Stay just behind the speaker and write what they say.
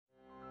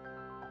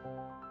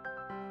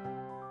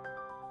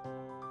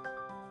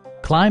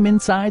Climb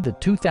inside the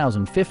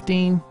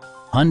 2015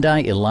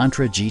 Hyundai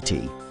Elantra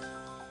GT.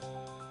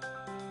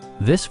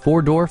 This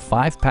four-door,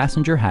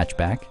 five-passenger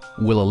hatchback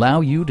will allow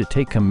you to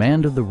take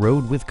command of the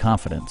road with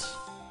confidence.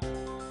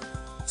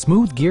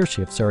 Smooth gear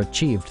shifts are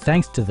achieved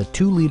thanks to the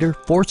 2-liter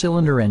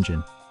four-cylinder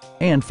engine.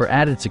 And for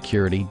added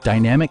security,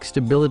 dynamic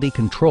stability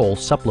control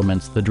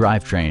supplements the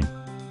drivetrain.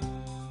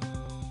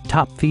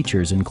 Top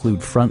features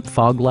include front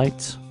fog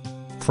lights,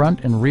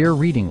 front and rear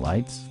reading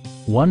lights,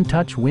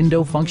 one-touch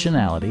window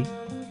functionality,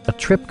 a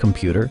trip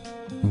computer,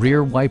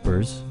 rear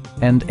wipers,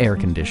 and air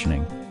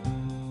conditioning.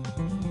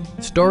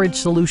 Storage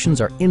solutions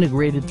are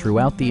integrated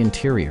throughout the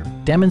interior,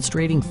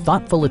 demonstrating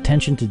thoughtful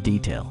attention to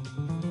detail.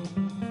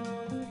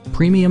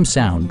 Premium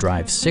sound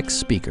drives 6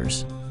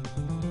 speakers,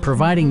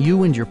 providing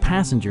you and your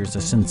passengers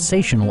a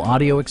sensational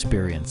audio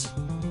experience.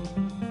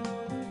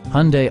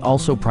 Hyundai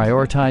also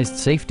prioritized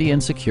safety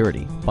and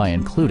security by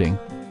including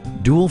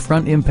dual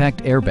front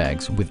impact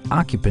airbags with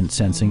occupant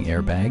sensing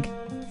airbag,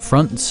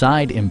 front and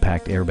side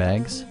impact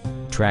airbags,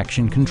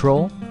 traction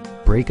control,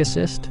 brake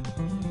assist,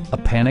 a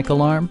panic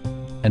alarm,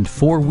 and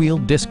 4-wheel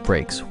disc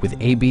brakes with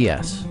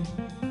ABS.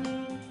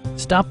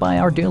 Stop by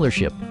our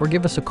dealership or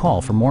give us a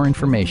call for more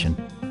information.